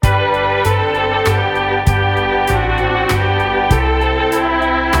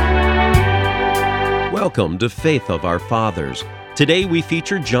Welcome to Faith of Our Fathers. Today we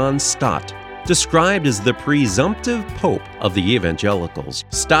feature John Stott, described as the presumptive pope of the evangelicals.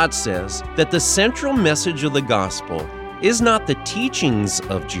 Stott says that the central message of the gospel is not the teachings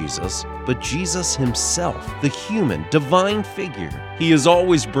of Jesus, but Jesus himself, the human, divine figure. He is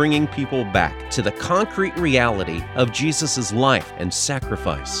always bringing people back to the concrete reality of Jesus' life and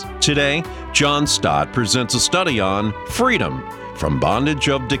sacrifice. Today, John Stott presents a study on freedom from bondage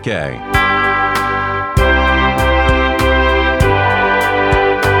of decay.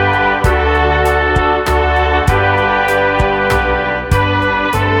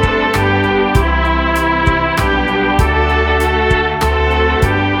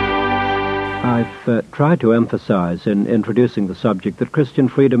 I've tried to emphasize in introducing the subject that Christian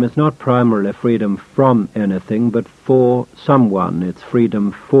freedom is not primarily freedom from anything, but for someone. It's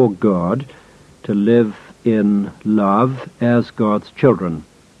freedom for God to live in love as God's children.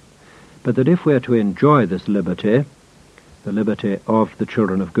 But that if we're to enjoy this liberty, the liberty of the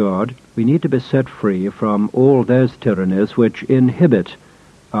children of God, we need to be set free from all those tyrannies which inhibit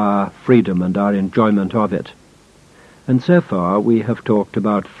our freedom and our enjoyment of it. And so far we have talked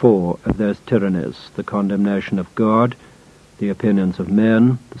about four of those tyrannies: the condemnation of God, the opinions of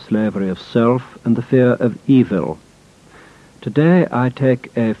men, the slavery of self, and the fear of evil. Today I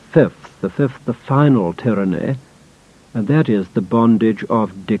take the final tyranny, and that is the bondage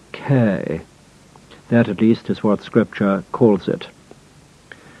of decay. That at least is what Scripture calls it.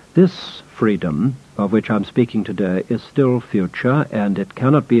 This freedom, of which I'm speaking today, is still future, and it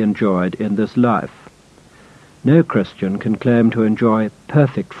cannot be enjoyed in this life. No Christian can claim to enjoy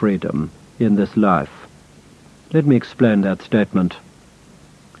perfect freedom in this life. Let me explain that statement.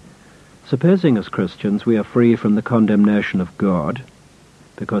 Supposing as Christians we are free from the condemnation of God,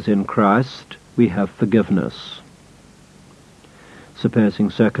 because in Christ we have forgiveness. Supposing,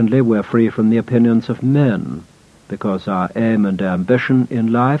 secondly, we are free from the opinions of men, because our aim and ambition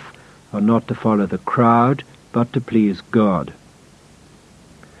in life are not to follow the crowd, but to please God.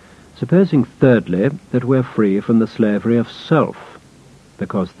 Supposing, thirdly, that we're free from the slavery of self,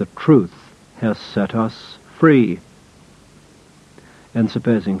 because the truth has set us free. And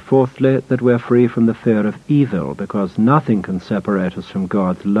supposing, fourthly, that we're free from the fear of evil, because nothing can separate us from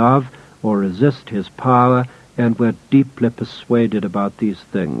God's love or resist his power, and we're deeply persuaded about these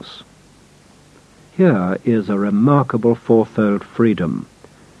things. Here is a remarkable fourfold freedom.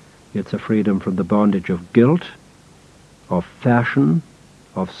 It's a freedom from the bondage of guilt, of fashion,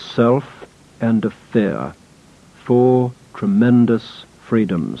 of self, and of fear. Four tremendous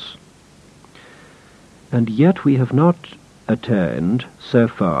freedoms. And yet we have not attained, so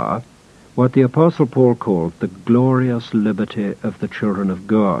far, what the Apostle Paul called the glorious liberty of the children of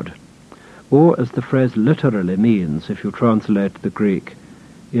God. Or, as the phrase literally means, if you translate the Greek,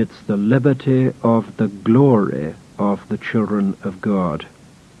 it's the liberty of the glory of the children of God.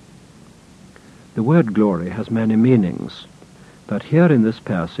 The word glory has many meanings. But here in this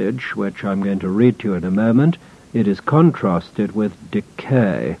passage, which I'm going to read to you in a moment, it is contrasted with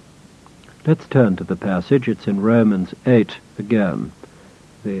decay. Let's turn to the passage. It's in Romans 8 again.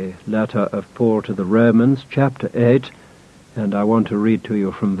 The letter of Paul to the Romans, chapter 8, and I want to read to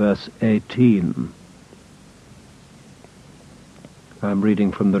you from verse 18. I'm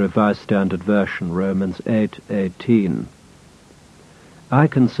reading from the Revised Standard Version, Romans 8:18. I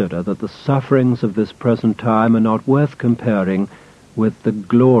consider that the sufferings of this present time are not worth comparing with the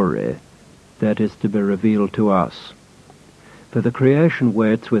glory that is to be revealed to us. For the creation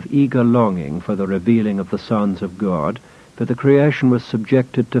waits with eager longing for the revealing of the sons of God, for the creation was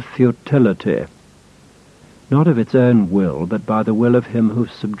subjected to futility, not of its own will, but by the will of him who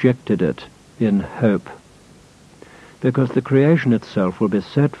subjected it, in hope. Because the creation itself will be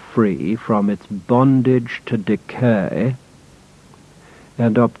set free from its bondage to decay,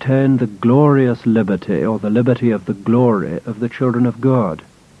 and obtain the glorious liberty, or the liberty of the glory of the children of God.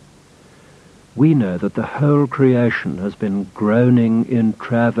 We know that the whole creation has been groaning in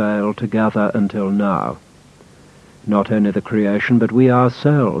travail together until now. Not only the creation, but we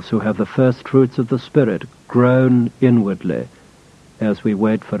ourselves, who have the first fruits of the Spirit, groan inwardly as we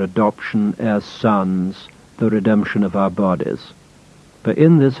wait for adoption as sons, the redemption of our bodies. For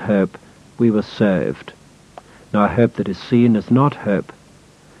in this hope we were saved. Now hope that is seen is not hope.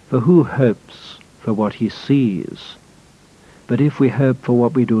 For who hopes for what he sees? But if we hope for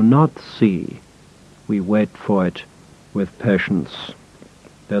what we do not see, we wait for it with patience.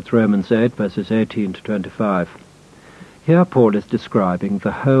 That's Romans 8, verses 18 to 25. Here Paul is describing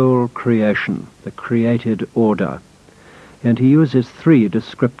the whole creation, the created order, and he uses three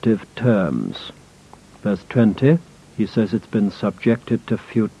descriptive terms. Verse 20, he says it's been subjected to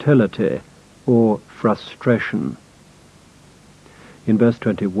futility, or frustration. In verse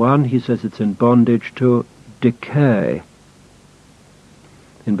 21, he says it's in bondage to decay.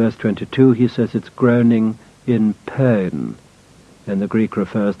 In verse 22, he says it's groaning in pain, and the Greek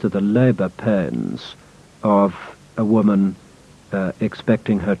refers to the labor pains of a woman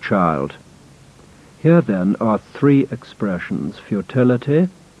expecting her child. Here then are three expressions: futility,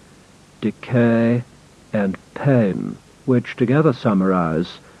 decay, and pain, which together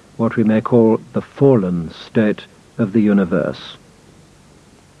summarize what we may call the fallen state of the universe.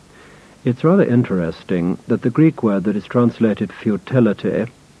 It's rather interesting that the Greek word that is translated futility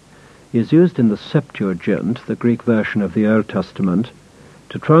is used in the Septuagint, the Greek version of the Old Testament,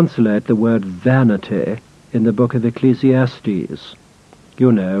 to translate the word vanity in the book of Ecclesiastes.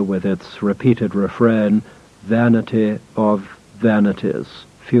 You know, with its repeated refrain, vanity of vanities,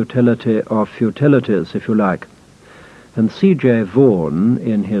 futility of futilities, if you like. And C.J. Vaughan,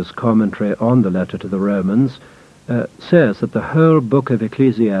 in his commentary on the letter to the Romans, says that the whole book of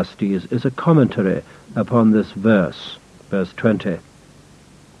Ecclesiastes is a commentary upon this verse, verse 20.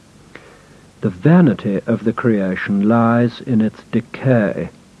 The vanity of the creation lies in its decay,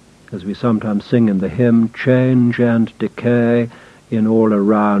 as we sometimes sing in the hymn, change and decay in all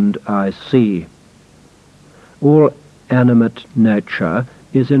around I see. All animate nature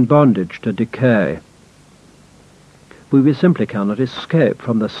is in bondage to decay. We simply cannot escape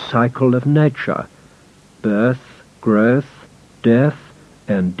from the cycle of nature: birth, growth, death,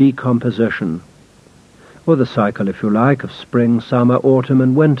 and decomposition. Or the cycle, if you like, of spring, summer, autumn,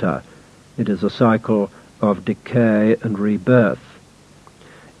 and winter. It is a cycle of decay and rebirth.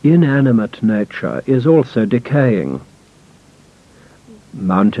 Inanimate nature is also decaying.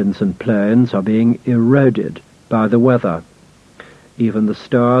 Mountains and plains are being eroded by the weather. Even the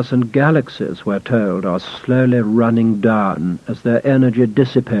stars and galaxies, we're told, are slowly running down as their energy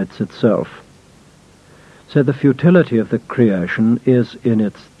dissipates itself. So the futility of the creation is in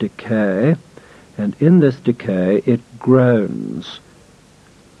its decay, and in this decay it groans.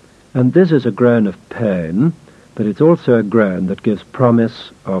 And this is a groan of pain, but it's also a groan that gives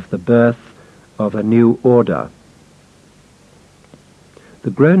promise of the birth of a new order.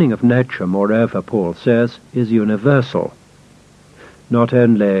 The groaning of nature, moreover, Paul says, is universal. Not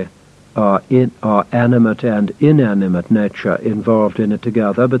only are animate and inanimate nature involved in it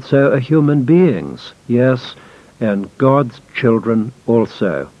together, but so are human beings, yes, and God's children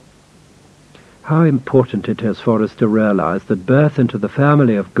also. How important it is for us to realize that birth into the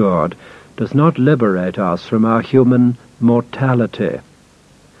family of God does not liberate us from our human mortality.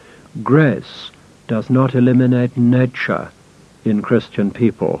 Grace does not eliminate nature in Christian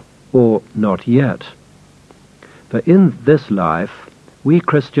people, or not yet. For in this life, we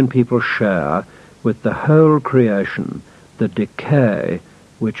Christian people share with the whole creation the decay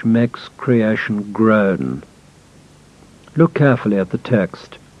which makes creation groan. Look carefully at the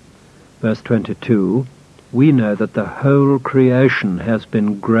text. Verse 22, we know that the whole creation has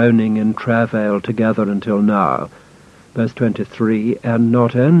been groaning in travail together until now. Verse 23, and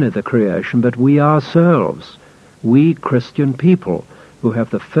not only the creation, but we ourselves, we Christian people who have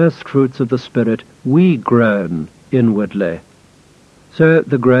the first fruits of the Spirit, we groan inwardly. So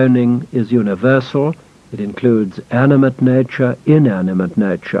the groaning is universal. It includes animate nature, inanimate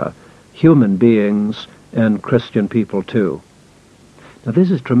nature, human beings, and Christian people too. Now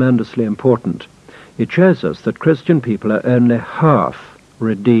this is tremendously important. It shows us that Christian people are only half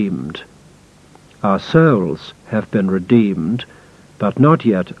redeemed. Our souls have been redeemed, but not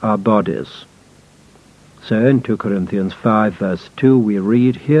yet our bodies. So in 2 Corinthians 5 verse 2 we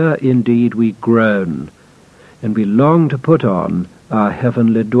read, here indeed we groan, and we long to put on our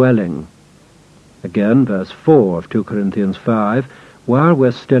heavenly dwelling. Again, verse 4 of 2 Corinthians 5, while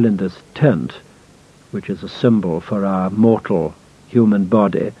we're still in this tent, which is a symbol for our mortal human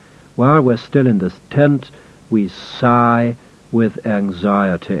body, while we're still in this tent, we sigh with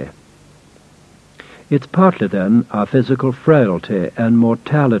anxiety. It's partly then our physical frailty and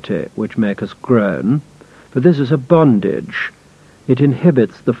mortality which make us groan, for this is a bondage. It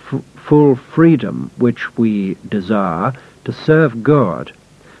inhibits the full freedom which we desire to serve God,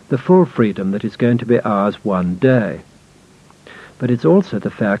 the full freedom that is going to be ours one day. But it's also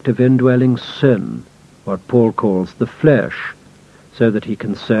the fact of indwelling sin, what Paul calls the flesh, so that he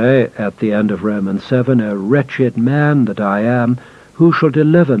can say at the end of Romans 7, O wretched man that I am, who shall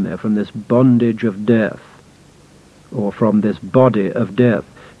deliver me from this bondage of death, or from this body of death?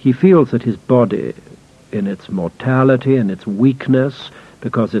 He feels that his body, in its mortality and its weakness,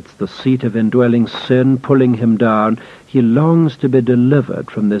 because it's the seat of indwelling sin pulling him down, he longs to be delivered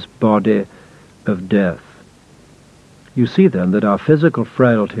from this body of death. You see then that our physical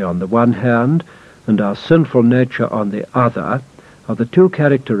frailty on the one hand and our sinful nature on the other are the two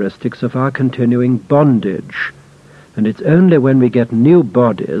characteristics of our continuing bondage. And it's only when we get new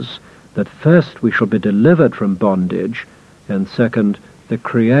bodies that first we shall be delivered from bondage, and second, the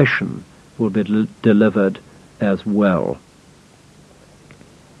creation will be delivered as well.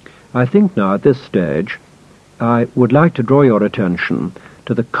 I think now at this stage I would like to draw your attention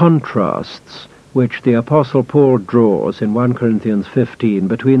to the contrasts which the Apostle Paul draws in 1 Corinthians 15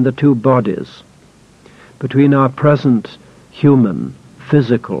 between the two bodies, between our present human,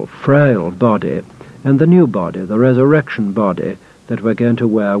 physical, frail body and the new body, the resurrection body that we're going to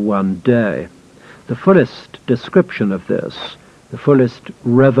wear one day. The fullest description of this, the fullest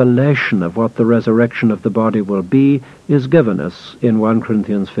revelation of what the resurrection of the body will be, is given us in 1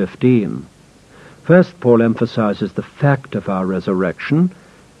 Corinthians 15. First, Paul emphasizes the fact of our resurrection,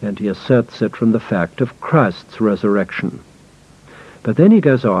 and he asserts it from the fact of Christ's resurrection. But then he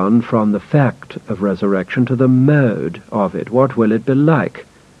goes on from the fact of resurrection to the mode of it. What will it be like?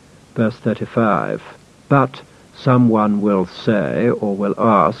 Verse 35, "But someone will say, or will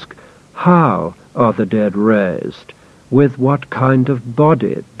ask, how are the dead raised? With what kind of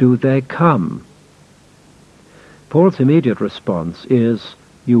body do they come?" Paul's immediate response is,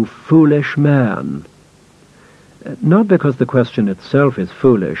 "You foolish man." Not because the question itself is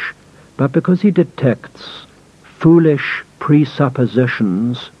foolish, but because he detects foolish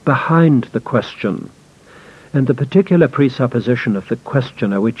presuppositions behind the question. And the particular presupposition of the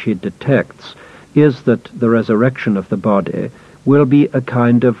questioner which he detects is that the resurrection of the body will be a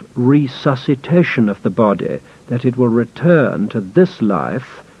kind of resuscitation of the body, that it will return to this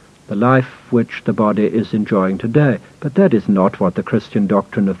life, the life which the body is enjoying today. But that is not what the Christian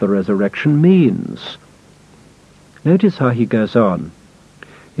doctrine of the resurrection means. Notice how he goes on.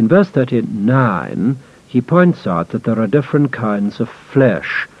 In verse 39, he points out that there are different kinds of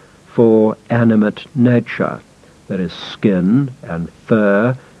flesh for animate nature. There is skin and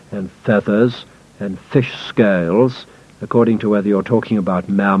fur and feathers and fish scales, according to whether you're talking about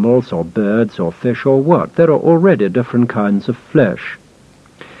mammals or birds or fish or what. There are already different kinds of flesh.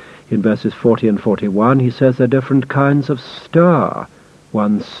 In verses 40 and 41, he says there are different kinds of star.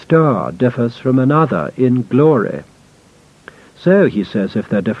 One star differs from another in glory. So, he says, if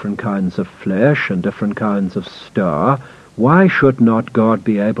there are different kinds of flesh and different kinds of star, why should not God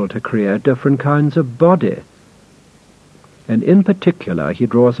be able to create different kinds of body? And in particular, he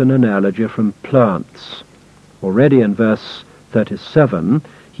draws an analogy from plants. Already in verse 37,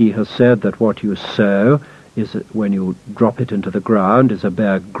 he has said that what you sow is, when you drop it into the ground, is a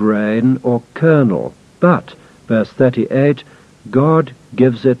bare grain or kernel. But, verse 38, God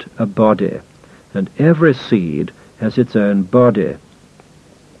gives it a body, and every seed has its own body.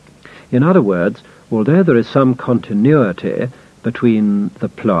 In other words, although there is some continuity between the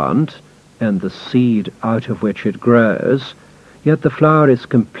plant and the seed out of which it grows, yet the flower is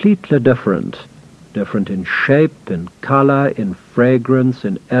completely different in shape, in color, in fragrance,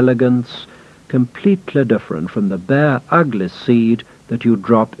 in elegance, completely different from the bare, ugly seed that you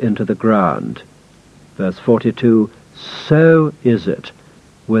drop into the ground. Verse 42, "So is it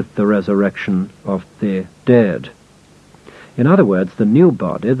with the resurrection of the dead." In other words, the new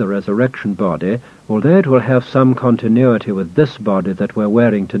body, the resurrection body, although it will have some continuity with this body that we're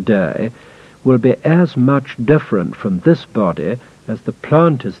wearing today, will be as much different from this body as the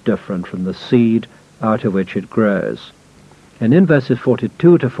plant is different from the seed out of which it grows. And in verses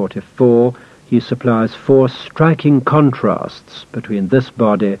 42 to 44, he supplies four striking contrasts between this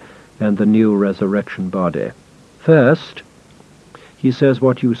body and the new resurrection body. First, he says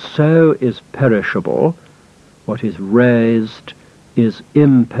what you sow is perishable, what is raised is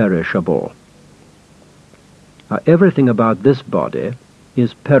imperishable. Now, everything about this body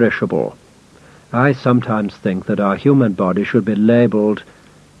is perishable. I sometimes think that our human body should be labeled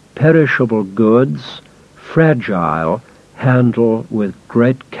perishable goods, fragile, handle with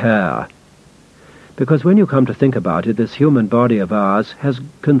great care. Because when you come to think about it, this human body of ours has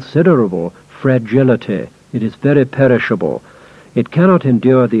considerable fragility. It is very perishable. It cannot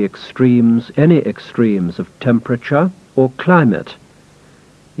endure the extremes, any extremes of temperature or climate.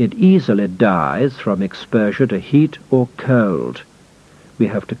 It easily dies from exposure to heat or cold. We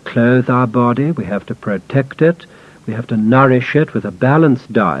have to clothe our body, we have to protect it, we have to nourish it with a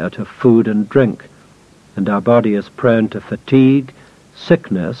balanced diet of food and drink. And our body is prone to fatigue,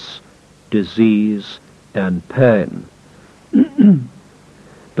 sickness, disease, and pain.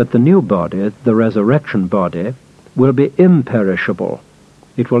 But the new body, the resurrection body, will be imperishable.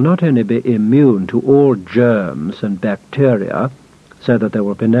 It will not only be immune to all germs and bacteria, so that there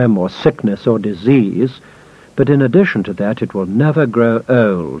will be no more sickness or disease, But in addition to that, it will never grow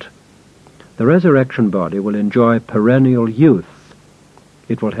old. The resurrection body will enjoy perennial youth.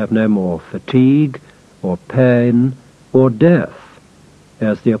 It will have no more fatigue, or pain, or death.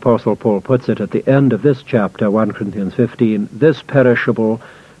 As the Apostle Paul puts it at the end of this chapter, 1 Corinthians 15, this perishable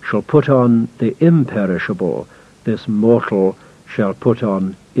shall put on the imperishable, this mortal shall put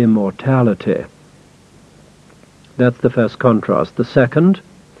on immortality. That's the first contrast. The second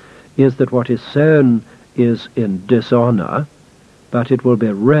is that what is sown is in dishonor, but it will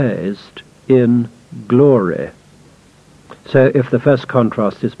be raised in glory. So if the first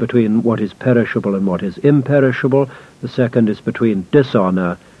contrast is between what is perishable and what is imperishable, the second is between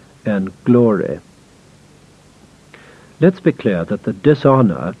dishonor and glory. Let's be clear that the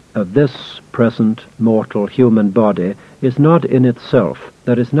dishonor of this present mortal human body is not in itself.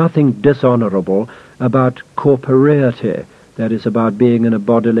 There is nothing dishonorable about corporeity, that is, about being in a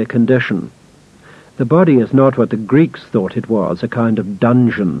bodily condition. The body is not what the Greeks thought it was, a kind of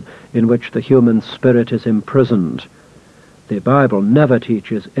dungeon in which the human spirit is imprisoned. The Bible never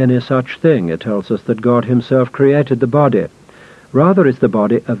teaches any such thing. It tells us that God himself created the body. Rather is the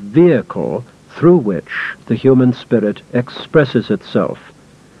body a vehicle through which the human spirit expresses itself,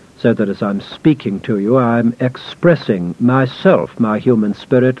 so that as I'm speaking to you, I'm expressing myself, my human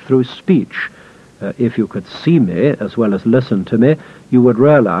spirit, through speech. If you could see me as well as listen to me, you would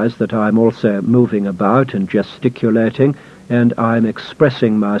realize that I'm also moving about and gesticulating, and I'm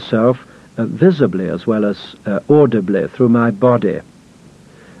expressing myself visibly as well as audibly through my body.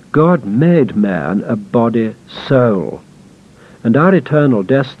 God made man a body-soul, and our eternal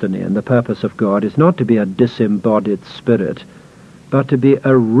destiny and the purpose of God is not to be a disembodied spirit, but to be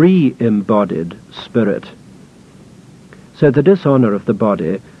a re-embodied spirit. So the dishonor of the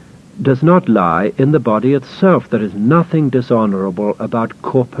body does not lie in the body itself. There is nothing dishonorable about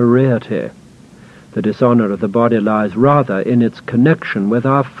corporeity. The dishonor of the body lies rather in its connection with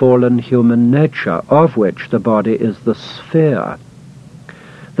our fallen human nature, of which the body is the sphere.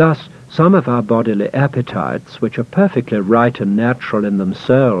 Thus, some of our bodily appetites, which are perfectly right and natural in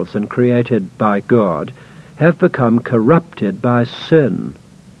themselves and created by God, have become corrupted by sin.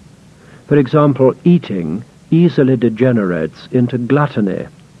 For example, eating easily degenerates into gluttony,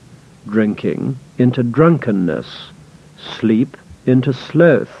 drinking into drunkenness, sleep into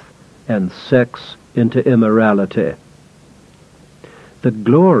sloth, and sex into immorality. The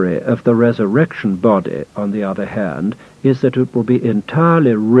glory of the resurrection body, on the other hand, is that it will be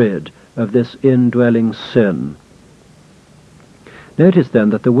entirely rid of this indwelling sin. Notice then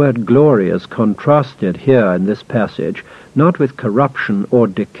that the word glory is contrasted here in this passage, not with corruption or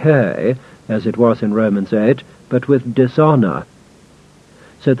decay, as it was in Romans 8, but with dishonor.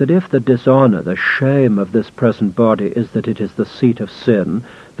 So that if the dishonor, the shame of this present body is that it is the seat of sin,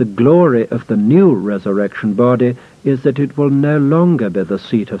 the glory of the new resurrection body is that it will no longer be the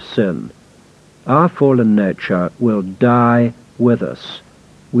seat of sin. Our fallen nature will die with us.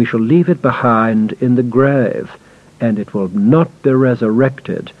 We shall leave it behind in the grave, and it will not be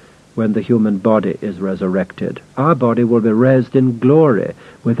resurrected when the human body is resurrected. Our body will be raised in glory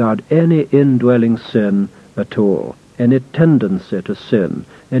without any indwelling sin at all, any tendency to sin,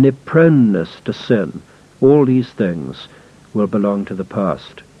 any proneness to sin. All these things will belong to the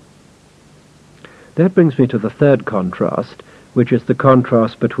past. That brings me to the third contrast, which is the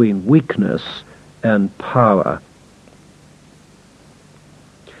contrast between weakness and power.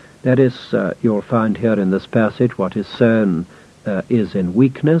 That is, you'll find here in this passage, what is sown is in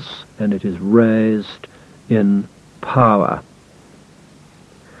weakness, and it is raised in power.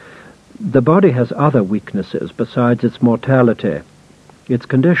 The body has other weaknesses besides its mortality. It's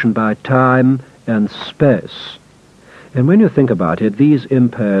conditioned by time and space. And when you think about it, these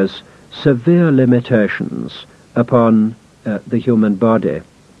impose severe limitations upon the human body.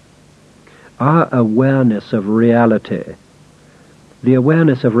 Our awareness of reality, the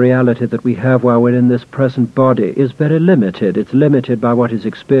awareness of reality that we have while we're in this present body, is very limited. It's limited by what is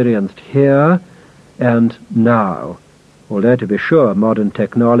experienced here and now. Although, to be sure, modern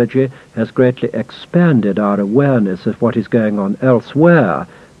technology has greatly expanded our awareness of what is going on elsewhere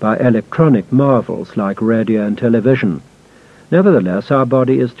by electronic marvels like radio and television. Nevertheless, our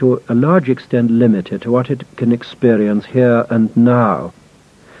body is to a large extent limited to what it can experience here and now.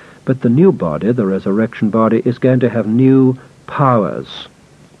 But the new body, the resurrection body, is going to have new powers.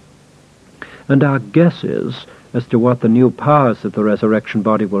 And our guesses as to what the new powers of the resurrection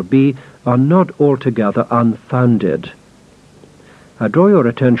body will be are not altogether unfounded. I draw your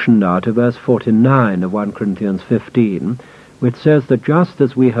attention now to verse 49 of 1 Corinthians 15, which says that just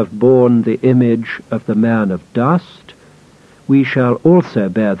as we have borne the image of the man of dust, we shall also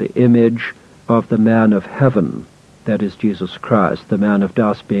bear the image of the man of heaven, that is Jesus Christ, the man of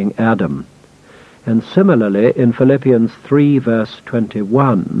dust being Adam. And similarly, in Philippians 3, verse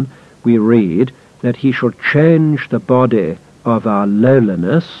 21, we read that he shall change the body of our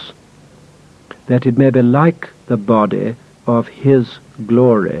lowliness, that it may be like the body of his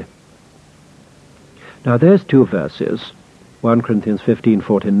glory. Now those two verses, 1 Corinthians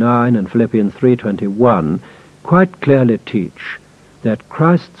 15:49 and Philippians 3:21, quite clearly teach that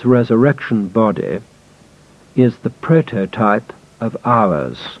Christ's resurrection body is the prototype of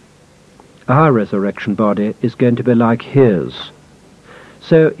ours. Our resurrection body is going to be like his.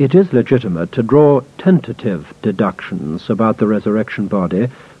 So it is legitimate to draw tentative deductions about the resurrection body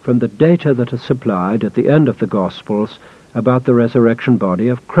from the data that are supplied at the end of the Gospels about the resurrection body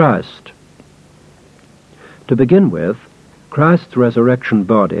of Christ. To begin with, Christ's resurrection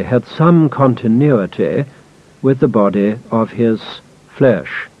body had some continuity with the body of his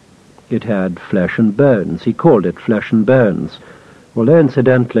flesh. It had flesh and bones. He called it flesh and bones. Although,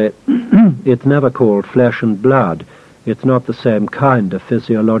 incidentally, it's never called flesh and blood. It's not the same kind of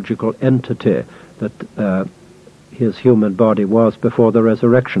physiological entity that his human body was before the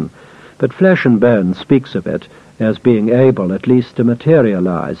resurrection. But flesh and bones speaks of it as being able at least to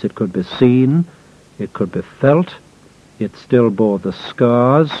materialize. It could be seen, it could be felt, it still bore the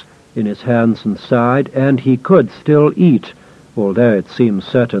scars in his hands and side, and he could still eat, although it seems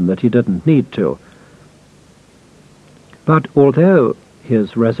certain that he didn't need to. But although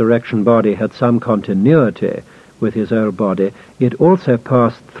his resurrection body had some continuity with his old body, it also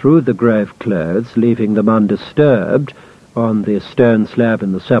passed through the grave clothes, leaving them undisturbed on the stone slab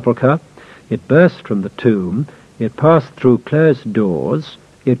in the sepulchre. It burst from the tomb, it passed through closed doors,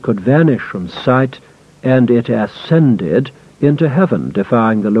 it could vanish from sight, and it ascended into heaven,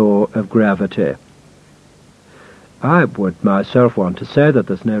 defying the law of gravity. I would myself want to say that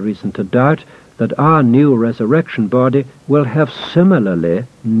there's no reason to doubt that our new resurrection body will have similarly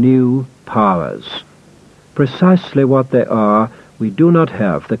new powers. Precisely what they are, we do not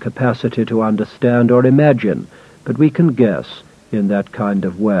have the capacity to understand or imagine, but we can guess in that kind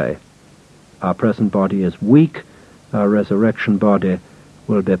of way. Our present body is weak, our resurrection body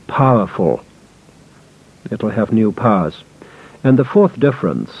will be powerful. It will have new powers. And the fourth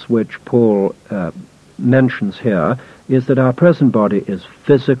difference, which Paul mentions here, is that our present body is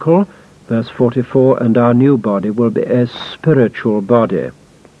physical, verse 44, and our new body will be a spiritual body.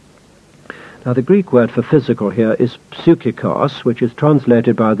 Now the Greek word for physical here is psychikos, which is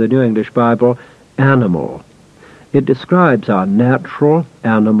translated by the New English Bible, animal. It describes our natural,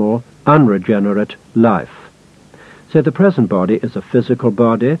 animal, unregenerate life. So the present body is a physical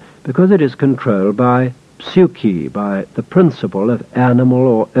body because it is controlled by psyche, by the principle of animal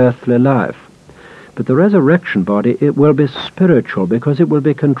or earthly life. But the resurrection body, it will be spiritual because it will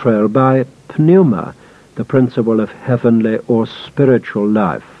be controlled by pneuma, the principle of heavenly or spiritual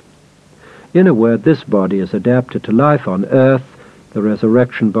life. In a word, this body is adapted to life on earth. The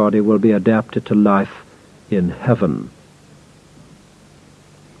resurrection body will be adapted to life in heaven.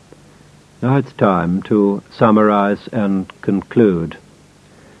 Now it's time to summarize and conclude.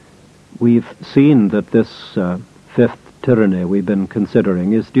 We've seen that this fifth tyranny we've been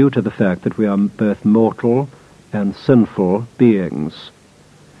considering is due to the fact that we are both mortal and sinful beings.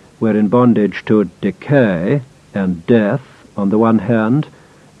 We're in bondage to decay and death on the one hand,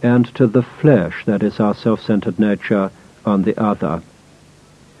 and to the flesh, that is our self-centered nature, on the other.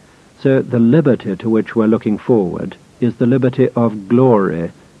 So the liberty to which we're looking forward is the liberty of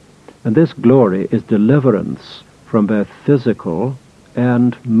glory, and this glory is deliverance from both physical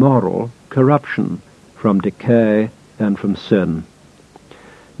and moral corruption, from decay and from sin.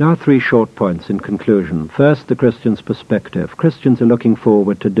 Now 3 short points in conclusion. First, the Christian's perspective. Christians are looking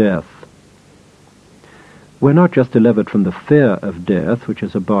forward to death. We're not just delivered from the fear of death, which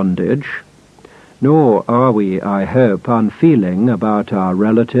is a bondage, nor are we, I hope, unfeeling about our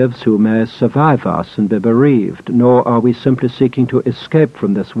relatives who may survive us and be bereaved, nor are we simply seeking to escape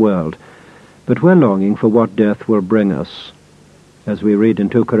from this world, but we're longing for what death will bring us. As we read in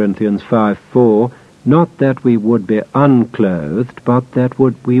 2 Corinthians 5:4, not that we would be unclothed, but that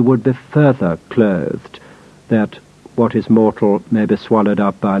we would be further clothed, that what is mortal may be swallowed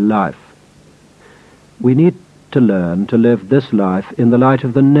up by life. We need to learn to live this life in the light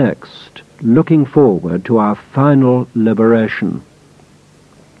of the next, looking forward to our final liberation.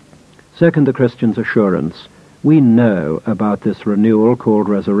 Second, the Christian's assurance. We know about this renewal called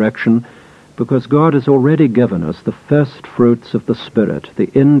resurrection because God has already given us the first fruits of the Spirit,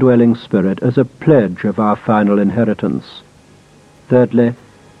 the indwelling Spirit, as a pledge of our final inheritance. Thirdly,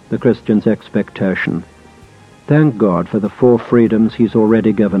 the Christian's expectation. Thank God for the 4 freedoms He's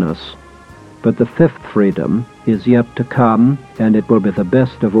already given us. But the fifth freedom is yet to come, and it will be the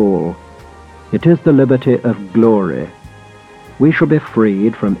best of all. It is the liberty of glory. We shall be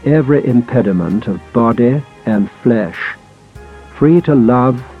freed from every impediment of body and flesh, free to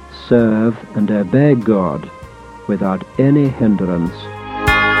love, serve, and obey God without any hindrance.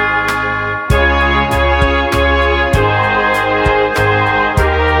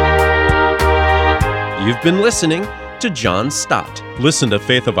 You've been listening to John Stott. Listen to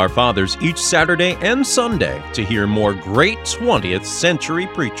Faith of Our Fathers each Saturday and Sunday to hear more great 20th century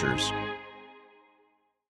preachers.